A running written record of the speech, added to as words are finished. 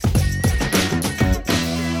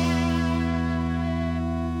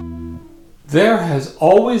There has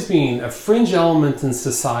always been a fringe element in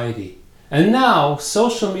society, and now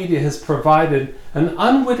social media has provided an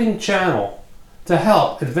unwitting channel to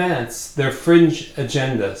help advance their fringe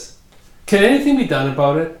agendas. Can anything be done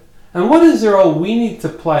about it? And what is the role we need to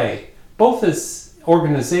play, both as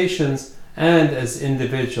organizations and as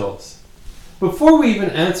individuals? Before we even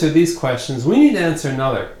answer these questions, we need to answer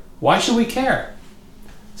another. Why should we care?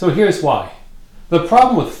 So here's why. The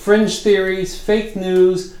problem with fringe theories, fake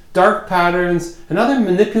news, dark patterns, and other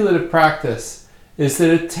manipulative practice is that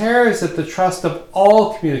it tears at the trust of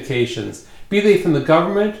all communications, be they from the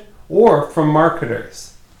government or from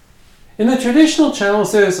marketers. In the traditional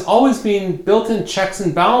channels, there has always been built-in checks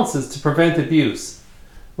and balances to prevent abuse.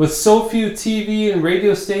 With so few TV and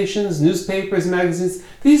radio stations, newspapers, magazines,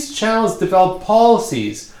 these channels developed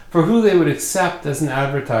policies for who they would accept as an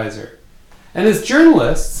advertiser. And as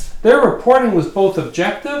journalists, their reporting was both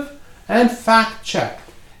objective and fact-checked.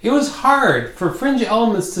 It was hard for fringe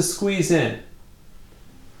elements to squeeze in.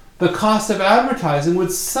 The cost of advertising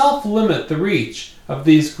would self-limit the reach of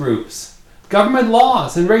these groups. Government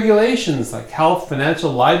laws and regulations like health,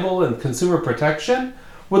 financial libel, and consumer protection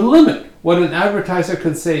would limit what an advertiser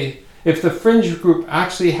could say if the fringe group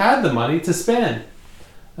actually had the money to spend.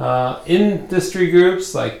 Industry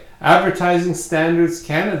groups like Advertising Standards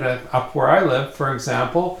Canada, up where I live, for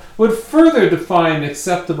example, would further define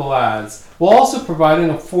acceptable ads, while also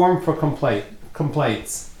providing a forum for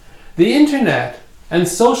complaints. The internet, and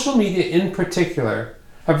social media in particular,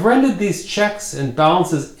 have rendered these checks and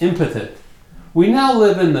balances impotent. We now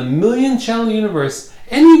live in the million-channel universe.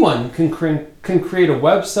 Anyone can create a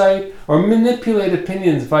website or manipulate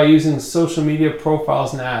opinions by using social media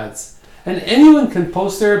profiles and ads. And anyone can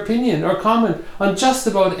post their opinion or comment on just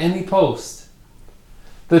about any post.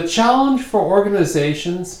 The challenge for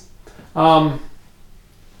organizations, for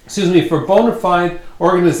bona fide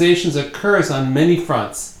organizations occurs on many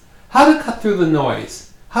fronts. How to cut through the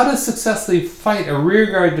noise, how to successfully fight a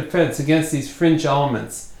rearguard defense against these fringe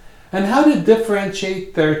elements, and how to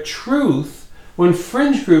differentiate their truth when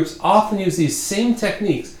fringe groups often use these same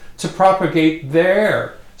techniques to propagate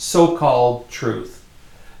their so-called truth.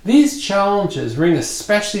 These challenges ring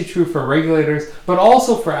especially true for regulators, but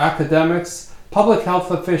also for academics, public health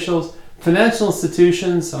officials, financial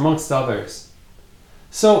institutions, amongst others.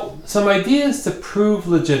 So, some ideas to prove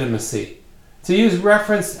legitimacy. To use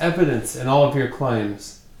referenced evidence in all of your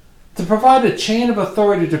claims. To provide a chain of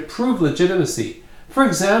authority to prove legitimacy. For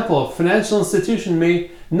example, a financial institution may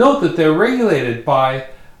note that they're regulated by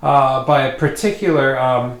a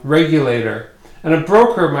particular regulator, and a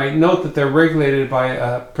broker might note that they're regulated by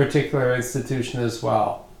a particular institution as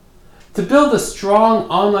well. To build a strong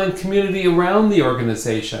online community around the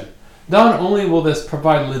organization. Not only will this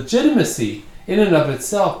provide legitimacy in and of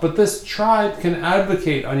itself, but this tribe can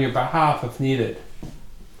advocate on your behalf if needed.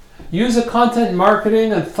 Use a content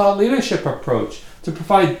marketing and thought leadership approach to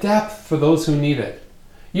provide depth for those who need it.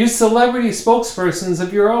 Use celebrity spokespersons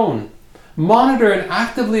of your own. Monitor and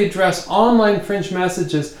actively address online fringe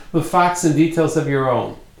messages with facts and details of your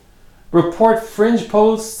own. Report fringe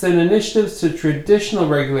posts and initiatives to traditional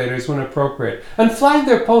regulators when appropriate, and flag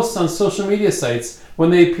their posts on social media sites when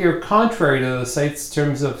they appear contrary to the site's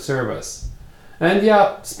terms of service. And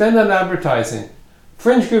spend on advertising.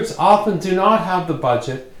 Fringe groups often do not have the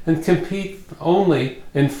budget and compete only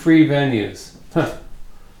in free venues.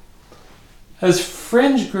 As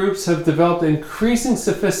fringe groups have developed increasing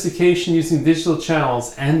sophistication using digital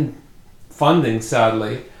channels and funding,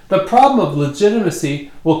 sadly, the problem of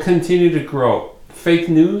legitimacy will continue to grow. Fake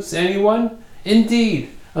news, anyone?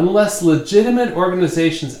 Indeed, unless legitimate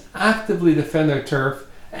organizations actively defend their turf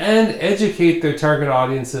and educate their target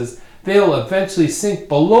audiences, they'll eventually sink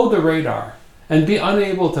below the radar and be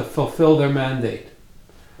unable to fulfill their mandate.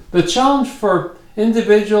 The challenge for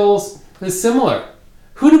individuals is similar.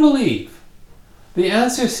 Who to believe? The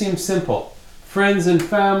answer seems simple. Friends and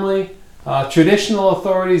family, traditional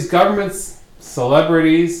authorities, governments,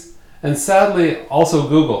 celebrities, and sadly also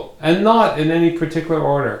Google, and not in any particular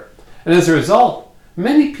order. And as a result,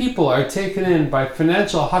 many people are taken in by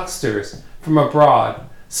financial hucksters from abroad,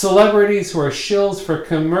 celebrities who are shills for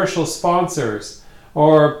commercial sponsors,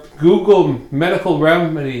 or Google medical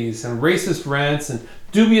remedies and racist rants and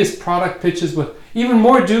dubious product pitches with even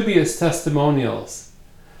more dubious testimonials.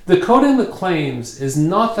 Decoding the claims is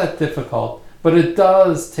not that difficult, but it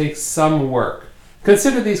does take some work.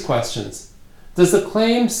 Consider these questions. Does the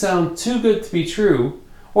claim sound too good to be true,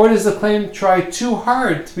 or does the claim try too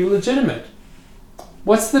hard to be legitimate?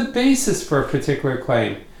 What's the basis for a particular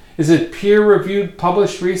claim? Is it peer-reviewed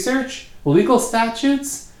published research, legal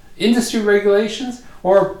statutes, industry regulations,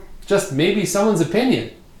 or just maybe someone's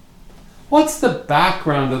opinion? What's the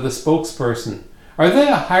background of the spokesperson? Are they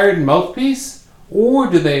a hired mouthpiece, or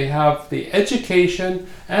do they have the education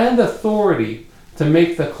and authority to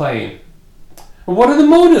make the claim? And what are the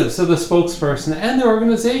motives of the spokesperson and the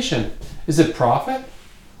organization? Is it profit,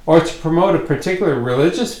 or to promote a particular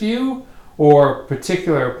religious view, or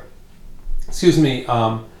particular,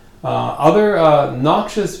 other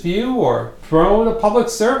noxious view, or promote a public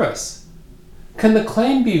service? Can the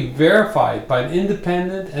claim be verified by an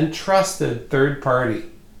independent and trusted third party?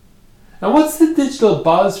 And what's the digital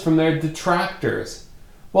buzz from their detractors?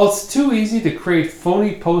 Well, it's too easy to create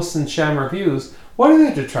phony posts and sham reviews. What are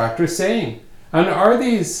their detractors saying? And are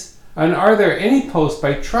there any posts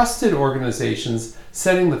by trusted organizations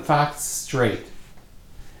setting the facts straight?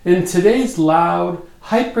 In today's loud,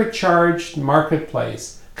 hypercharged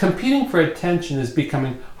marketplace, competing for attention is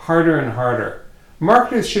becoming harder and harder.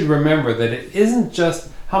 Marketers should remember that it isn't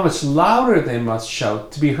just how much louder they must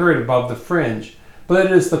shout to be heard above the fringe, but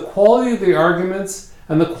it is the quality of the arguments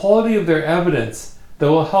and the quality of their evidence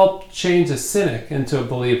that will help change a cynic into a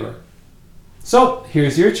believer. So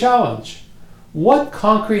here's your challenge. What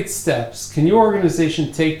concrete steps can your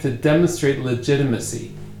organization take to demonstrate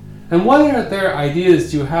legitimacy? And what other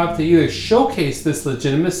ideas do you have to either showcase this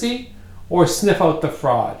legitimacy or sniff out the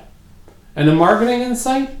fraud? And a marketing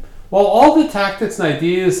insight? While all the tactics and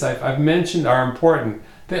ideas I've mentioned are important,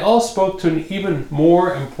 they all spoke to an even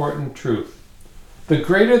more important truth. The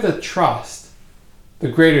greater the trust, the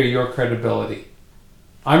greater your credibility.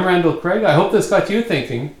 I'm Randall Craig. I hope this got you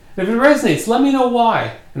thinking. If it resonates, let me know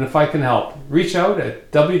why. And if I can help, reach out at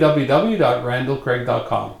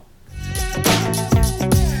www.randallcraig.com.